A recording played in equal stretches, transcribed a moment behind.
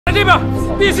这边，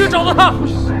必须找到他。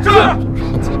是。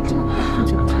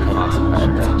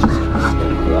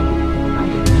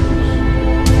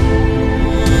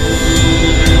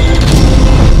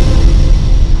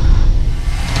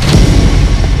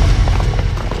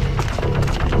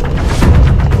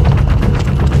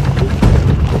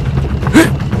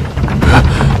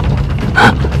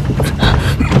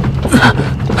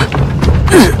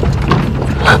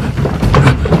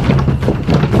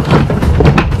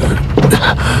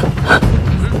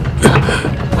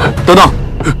等等，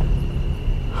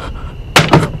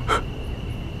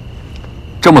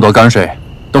这么多泔水，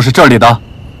都是这里的。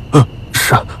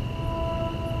是。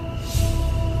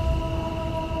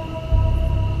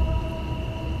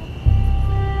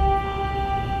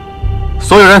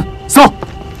所有人，走，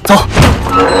走。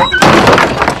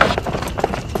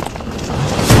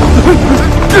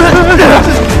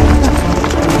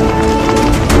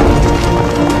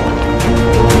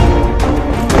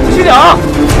仔细点啊！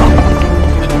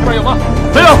 这边有吗？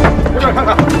没有，我这儿看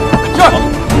看。是，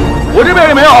我这边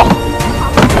也没有。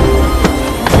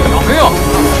没有，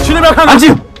去那边看看。安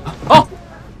静。好。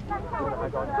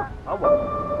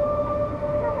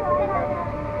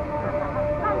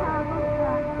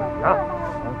啊，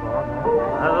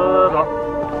走。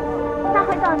那会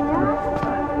找您啊。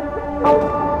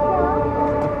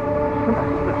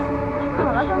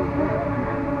好了，公司。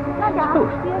那点儿，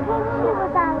别说屁股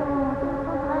大了。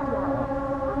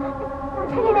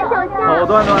 吃点点小虾。好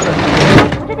端端的。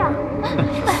我这点。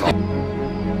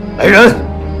来人，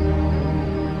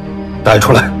带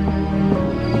出来。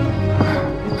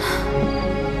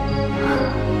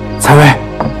采薇，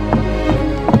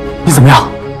你怎么样？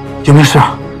有没有事？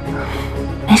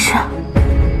没事。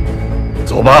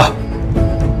走吧。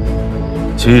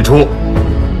记住，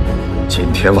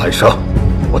今天晚上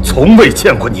我从未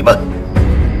见过你们。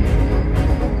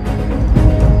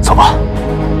走吧。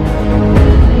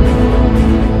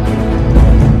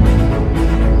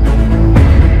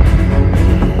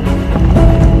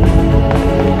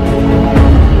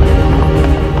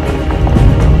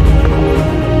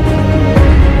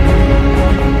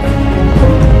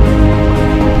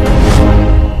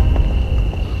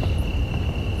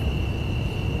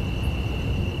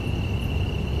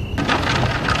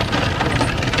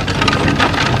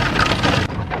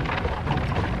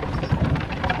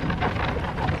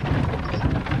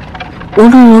 无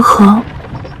论如何，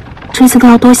这次都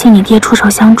要多谢你爹出手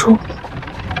相助。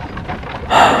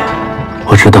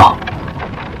我知道，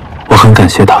我很感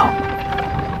谢他，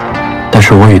但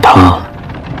是我与他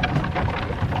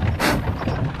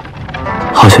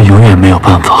好像永远没有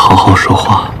办法好好说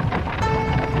话。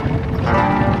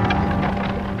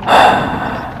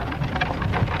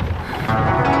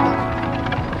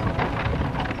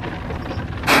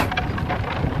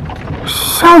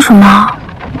笑什么？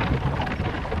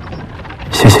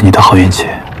 谢谢你的好运气。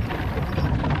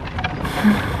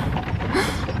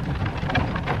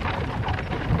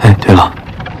哎，对了，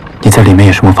你在里面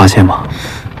有什么发现吗？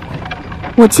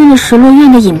我进了石落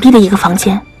院的隐蔽的一个房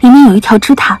间，里面有一条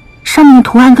支塔，上面的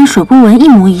图案跟水波纹一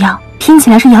模一样，拼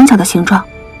起来是羊角的形状。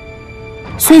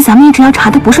所以咱们一直要查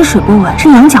的不是水波纹，是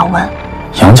羊角纹。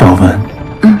羊角纹？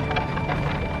嗯。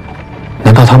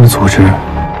难道他们组织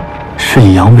是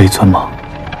以羊为尊吗？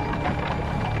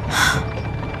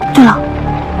对了。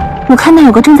 我看到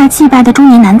有个正在祭拜的中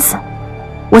年男子，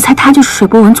我猜他就是水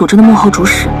波纹组织的幕后主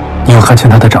使。你有看清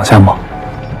他的长相吗？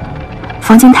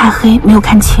房间太黑，没有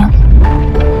看清。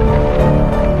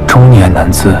中年男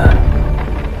子，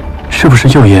是不是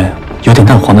右眼有点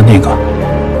淡黄的那个？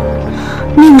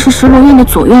那个是石罗院的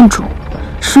左院主，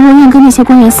石罗院跟那些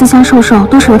官员私相授受，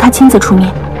都是由他亲自出面。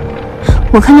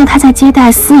我看到他在接待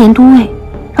司盐都尉，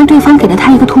让对方给了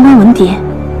他一个通关文牒。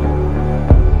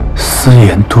司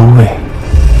盐都尉。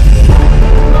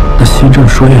 那新政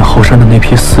书院后山的那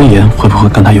批私盐会不会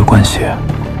跟他有关系？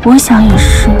我想也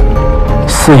是。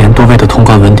私盐都尉的通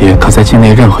关文牒可在境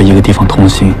内任何一个地方通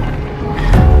行，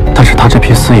但是他这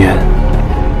批私盐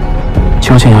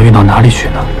究竟要运到哪里去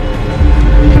呢？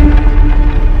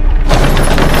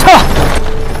撤！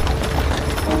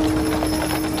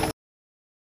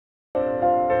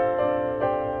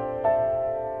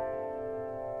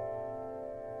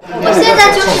我现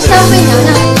在就是香妃娘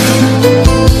娘。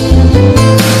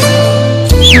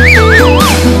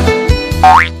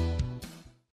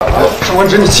 上官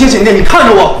芷，你清醒点，你看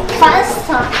着我。烦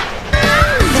死了！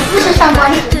你不是上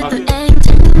官芷。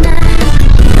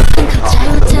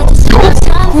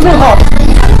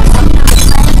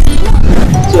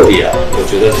这里啊，我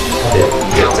觉得它得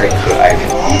点再可爱点。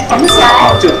很可爱。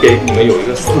啊，就给你们有一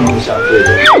个四目相对的。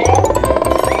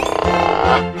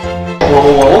我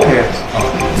OK。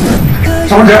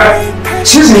上官芷。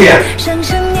清醒一点，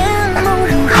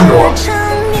看着我，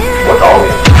我找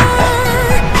你，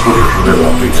不只是为了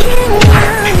对你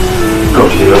的，更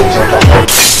是因为我想找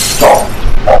到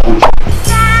保护你。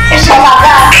小宝子，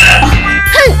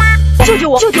哼！救救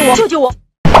我！救救我！救救我！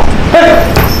哎，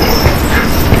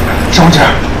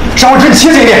上官芷，你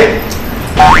清醒一点。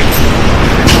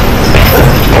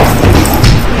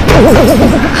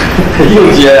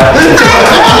硬接呀！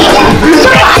你说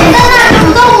话在那主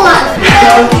动了。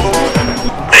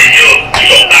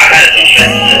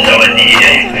稍微低一点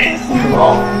也可以。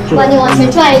好，把你往前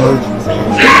拽一点。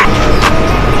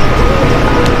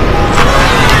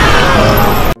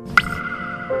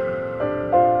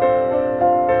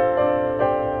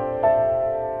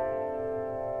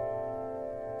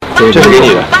这是给你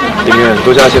的，里面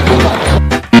多加一些风吧。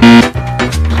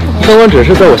上官芷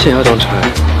是在我县衙当差，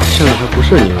现在还不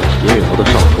是你严允侯的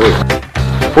少夫人。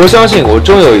我相信我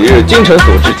终有一日精诚所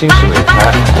至，金石为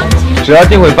开，芷儿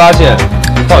定会发现，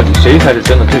到底谁才是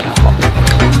真的对她好。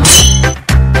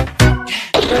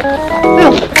哎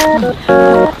呦，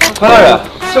潘大人，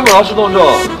这么劳师动众，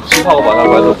只怕我把他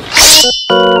拐走。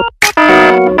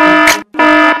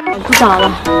不早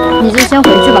了，你就先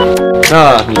回去吧。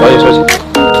那你早点休息。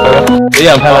别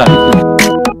眼拍了。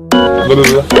不。在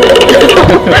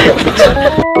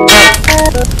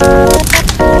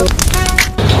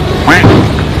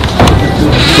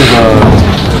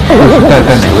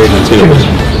哪个位置最有问题？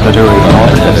在这个位置，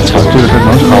这个是能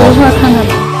查一会儿看看吧。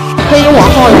可以往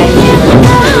后来一点。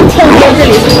前面这里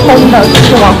是空的，就是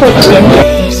往后一点点。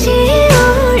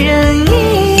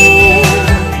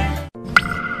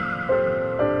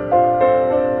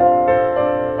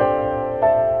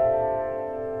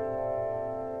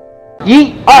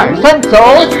1、2、3，走！啊，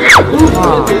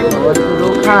我处处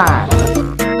看，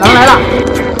狼来了！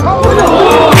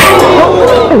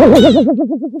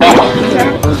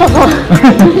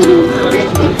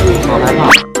好害怕！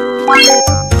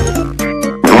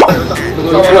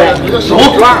手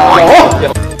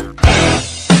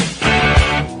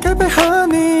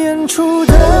走！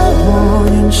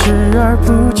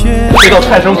这道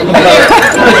菜生苦的，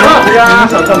你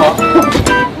想干嘛？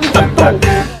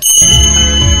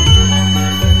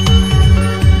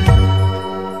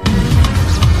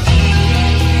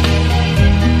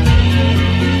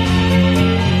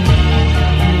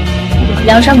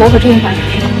梁山伯和甄嬛。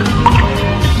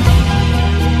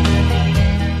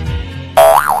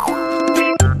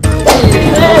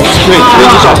对，你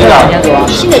小心点。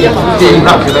新的就好了。你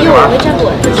看谁在干嘛？没站稳。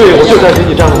对，我就在给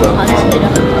你站稳。好，那新的就好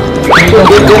了。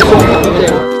别松。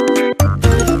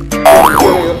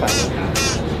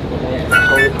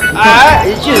哎，一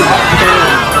句。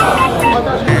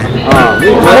啊，你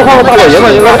没看过大老爷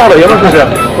们？你看大老爷们是不是？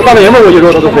我大老爷们我一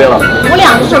揉他都飞了。我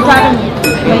两只手抓着你，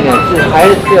还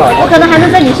是对啊。我可能还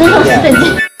能在你身上使点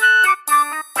劲。